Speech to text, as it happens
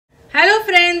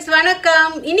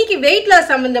வணக்கம். இன்னைக்கு weight loss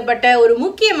சம்பந்தப்பட்ட ஒரு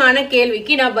முக்கியமான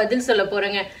கேள்விக்கு நான் பதில் சொல்ல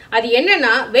போறேங்க. அது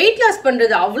என்னன்னா weight loss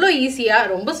பண்றது அவ்ளோ ஈஸியா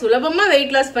ரொம்ப சுலபமா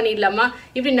weight loss பண்ணிடலாமா?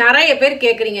 இப்படி நிறைய பேர்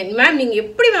கேக்குறீங்க. மேம் நீங்க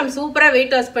எப்படி மேம் சூப்பரா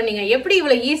weight loss பண்ணீங்க? எப்படி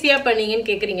இவ்வளவு ஈஸியா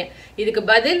பண்ணீங்கன்னு கேக்குறீங்க. இதுக்கு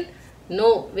பதில் நோ.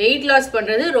 weight loss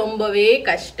பண்றது ரொம்பவே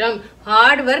கஷ்டம்.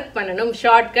 ஹார்ட் ஒர்க் பண்ணணும்,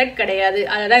 ஷார்ட்கட் கிடையாது.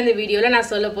 அததான் இந்த வீடியோல நான்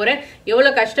சொல்ல போறேன்.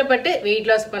 எவ்வளவு கஷ்டப்பட்டு weight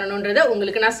loss பண்ணணும்ன்றத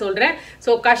உங்களுக்கு நான் சொல்றேன்.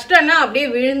 சோ கஷ்டம்னா அப்படியே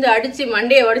விழுந்து அடிச்சு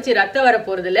மண்டையை உடைச்சு ரத்தம் வர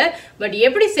போறது இல்ல. பட்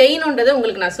எப்படி செய்யணும்ன்றத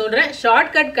உங்களுக்கு நான் சொல்றேன்.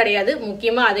 ஷார்ட்கட் கிடையாது.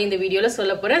 முக்கியமா அதை இந்த வீடியோல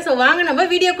சொல்ல போறேன். சோ வாங்க நம்ம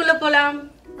வீடியோக்குள்ள போலாம்.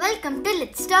 Welcome to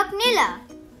letstalknila.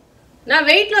 நான்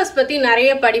வெயிட் லாஸ் பத்தி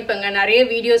நிறைய படிப்பேங்க, நிறைய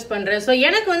வீடியோஸ் பண்றேன். ஸோ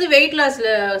எனக்கு வந்து வெயிட் லாஸ்ல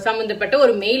சம்பந்தப்பட்ட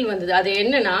ஒரு மெயில் வந்தது. அது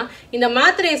என்னன்னா, இந்த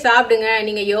மாத்திரையை சாப்பிடுங்க,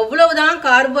 நீங்க எவ்வளவுதான்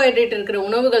கார்போஹைட்ரேட் இருக்கிற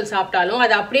உணவுகள் சாப்பிட்டாலும்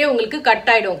அது அப்படியே உங்களுக்கு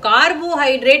கட் ஆயிடும்.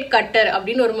 கார்போஹைட்ரேட் கட்டர்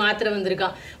அப்படின்னு ஒரு மாத்திரை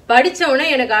வந்திருக்கான். படிச்சவனே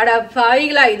எனக்கு அட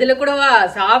பாவிகளா, இதுல கூடவா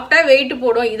சாப்பிட்டா வெயிட்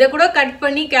போடும், இதை கூட கட்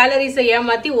பண்ணி கேலரிஸை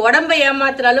ஏமாத்தி உடம்பை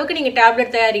ஏமாத்துற அளவுக்கு நீங்க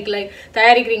டேப்லெட்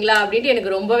தயாரிக்கிறீங்களா அப்படின்ட்டு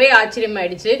எனக்கு ரொம்பவே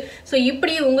ஆச்சரியமாயிடுச்சு. ஸோ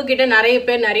இப்படி உங்ககிட்ட நிறைய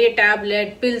பேர் நிறைய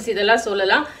டேப்லெட் பில்ஸ் இதெல்லாம்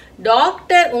சொல்லலாம்.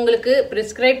 டாக்டர் உங்களுக்கு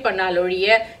பிரிஸ்கிரைப்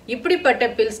பண்ணாலொழிய இப்படிப்பட்ட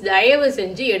பில்ஸ் தயவு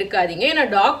செஞ்சு எடுக்காதீங்க. ஏன்னா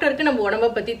டாக்டருக்கு நம்ம உடம்ப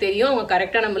பத்தி தெரியும், அவங்க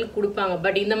கரெக்டா நம்மளுக்கு கொடுப்பாங்க.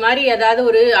 பட் இந்த மாதிரி ஏதாவது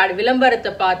ஒரு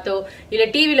விளம்பரத்தை பார்த்தோ இல்ல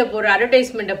டிவில போற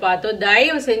அட்வர்டைஸ்மெண்ட்டை பார்த்தோ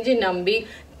தயவு செஞ்சு நம்பி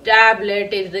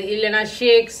டேப்லெட் இது இல்லைன்னா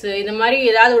ஷேக்ஸ் இந்த மாதிரி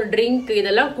ஏதாவது ஒரு ட்ரிங்க்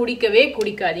இதெல்லாம்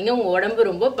குடிக்காதீங்க. உங்க உடம்பு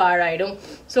ரொம்ப பாழாயிடும்.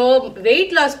 ஸோ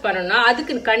வெயிட் லாஸ் பண்ணணும்னா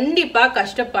அதுக்கு கண்டிப்பா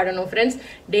கஷ்டப்படணும் ஃப்ரெண்ட்ஸ்.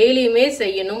 டெய்லியுமே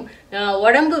செய்யணும்.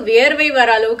 உடம்பு வேர்வை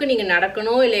வர அளவுக்கு நீங்க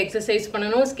நடக்கணும், இல்லை எக்ஸசைஸ்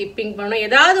பண்ணணும், ஸ்கிப்பிங் பண்ணணும்,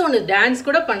 ஏதாவது ஒன்று டான்ஸ்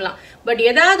கூட பண்ணலாம். பட்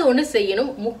ஏதாவது ஒன்று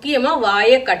செய்யணும். முக்கியமா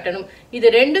வாயை கட்டணும். இது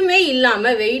ரெண்டுமே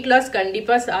இல்லாம வெயிட் லாஸ்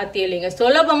கண்டிப்பா சாத்தியம் இல்லைங்க.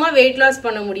 சுலபமா வெயிட் லாஸ்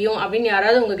பண்ண முடியும் அப்படின்னு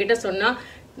யாராவது உங்ககிட்ட சொன்னா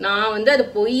நான் வந்து அது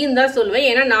பொய்ன்னு தான் சொல்லுவேன்.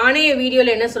 ஏன்னா நானே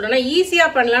வீடியோல என்ன சொல்றேன்னா, ஈஸியா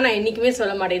பண்ணலாம் நான் என்னைக்குமே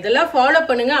சொல்ல மாட்டேன். இதெல்லாம் ஃபாலோ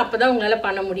பண்ணுங்க, அப்பதான் உங்களால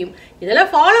பண்ண முடியும். இதெல்லாம்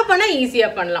ஃபாலோ பண்ணா ஈஸியா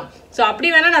பண்ணலாம். ஸோ அப்படி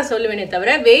வேணா நான் சொல்லுவேனே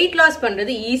தவிர வெயிட் லாஸ்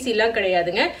பண்றது ஈஸிலாம்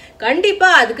கிடையாதுங்க. கண்டிப்பா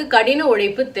அதுக்கு கடின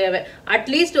உழைப்பு தேவை.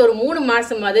 அட்லீஸ்ட் ஒரு 3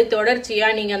 மாசமாவது தொடர்ச்சியா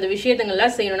நீங்க அந்த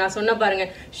விஷயத்தங்கள்லாம் செய்யணும். நான் சொன்ன பாருங்க,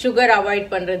 சுகர் அவாய்ட்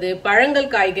பண்றது, பழங்கள்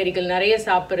காய்கறிகள் நிறைய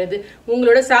சாப்பிடுறது,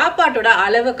 உங்களோட சாப்பாட்டோட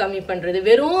அளவை கம்மி பண்றது,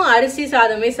 வெறும் அரிசி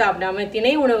சாதமே சாப்பிடாம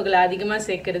திணை உணவுகளை அதிகமா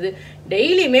சேர்க்கறது,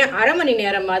 டெய்லியுமே அரை மணி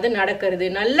நேரமாவது நடக்கிறது,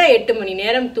 நல்லா 8 மணி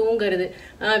நேரம் தூங்குறது,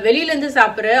 வெளியில இருந்து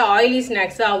சாப்பிட்ற ஆயிலி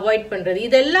ஸ்நாக்ஸை அவாய்ட் பண்றது,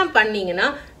 இதெல்லாம் பண்ணீங்கன்னா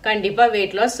கண்டிப்பா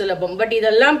வெயிட் லாஸ் சுலபம். பட்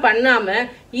இதெல்லாம் பண்ணாம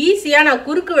ஈஸியா நான்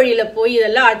குறுக்கு வழியில போய்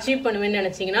இதெல்லாம் அச்சீவ் பண்ணுவேன்னு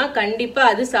நினைச்சீங்கன்னா கண்டிப்பா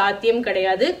அது சாத்தியம்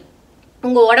கிடையாது.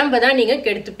 உங்க உடம்ப தான் நீங்க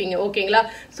கெடுத்துப்பீங்க. ஓகேங்களா?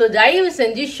 சோ தயவு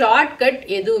செஞ்சு ஷார்ட்கட்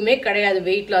எதுவுமே கிடையாது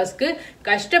வெயிட் லாஸ்க்கு.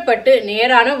 கஷ்டப்பட்டு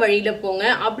நேரான வழியில போங்க.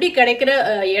 அப்படி கிடைக்கிற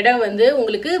இடம் வந்து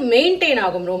உங்களுக்கு மெயின்டைன்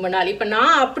ஆகும் ரொம்ப நாள். இப்ப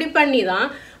நான் அப்படி பண்ணி தான்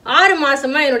 6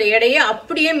 மாசமா என்னோட எடையை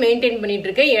அப்படியே மெயின்டைன் பண்ணிட்டு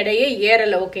இருக்கேன். எடையே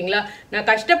ஏறல. ஓகேங்களா? நான்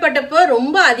கஷ்டப்பட்டப்போ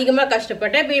ரொம்ப அதிகமா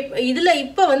கஷ்டப்பட்டேன்.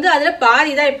 இப்ப வந்து அதுல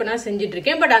பாதி தான் இப்ப நான் செஞ்சுட்டு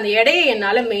இருக்கேன். பட் அந்த எடையை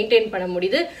என்னால மெயின்டைன் பண்ண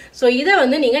முடியுது. சோ இதை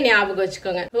வந்து நீங்க ஞாபகம்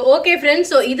வச்சுக்கோங்க. ஓகே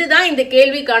ஃப்ரெண்ட்ஸ், சோ இதுதான் இந்த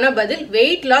கேள்விக்கான பதில்.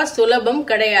 வெயிட் லாஸ் சுலபம்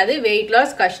கிடையாது. வெயிட்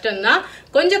லாஸ் கஷ்டம் தான்.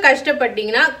 கொஞ்சம்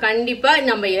கஷ்டப்பட்டீங்கன்னா கண்டிப்பா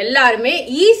நம்ம எல்லாருமே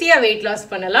ஈஸியா வெயிட் லாஸ்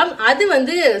பண்ணலாம். அது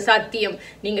வந்து சத்தியம்.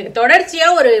 நீங்க தொடர்ச்சியா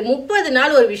ஒரு 30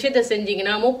 நாள் ஒரு விஷயத்த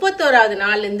செஞ்சீங்கன்னா 31வது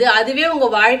நாள்ல இருந்து அதுவே உங்க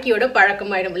வாழ்க்கையோட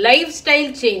பழக்கமாயிடும். லைஃப் ஸ்டைல்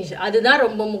சேஞ்ச் அதுதான்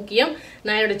ரொம்ப முக்கியம்.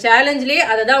 நான் என்னோட சேலஞ்சிலேயே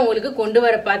அதை தான் உங்களுக்கு கொண்டு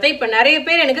வர பார்த்தேன். இப்ப நிறைய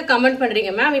பேர் எனக்கு கமெண்ட்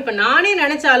பண்றீங்க, மேம் இப்ப நானே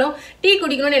நினைச்சாலும் டீ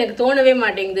குடிக்கணும்னு எனக்கு தோணவே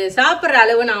மாட்டேங்குது, சாப்பிட்ற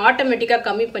அளவு நான் ஆட்டோமேட்டிக்கா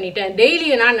கம்மி பண்ணிட்டேன்,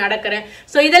 டெய்லியும் நான் நடக்கிறேன்.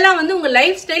 சோ இதெல்லாம் வந்து உங்க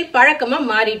லைஃப் ஸ்டைல் பழக்கமா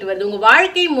மாறிட்டு வருது. உங்க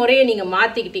வாழ்க்கை முறையை நீங்க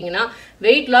மாத்திக்கிட்டீங்கன்னா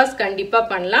வெயிட் லாஸ் கண்டிப்பா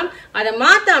பண்ணலாம். அதை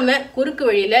மாத்தாம குறுக்கு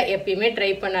வழியில எப்பயுமே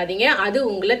ட்ரை பண்ணாதீங்க. அது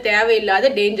உங்களை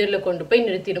தேவையில்லாத டேஞ்சர்ல கொண்டு போய்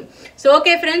நிறுத்திடும். சோ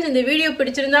ஓகே ஃப்ரெண்ட்ஸ், இந்த வீடியோ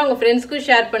பிடிச்சிருந்தா உங்க ஃப்ரெண்ட்ஸ்க்கும்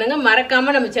ஷேர் பண்ணுங்க.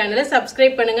 மறக்காம நம்ம சேனலை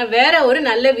சப்ஸ்கிரைப் பண்ணுங்க. வேற ஒரு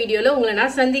நல்ல வீடியோல உங்களை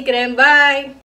நான் சந்திக்கிறேன். பாய்.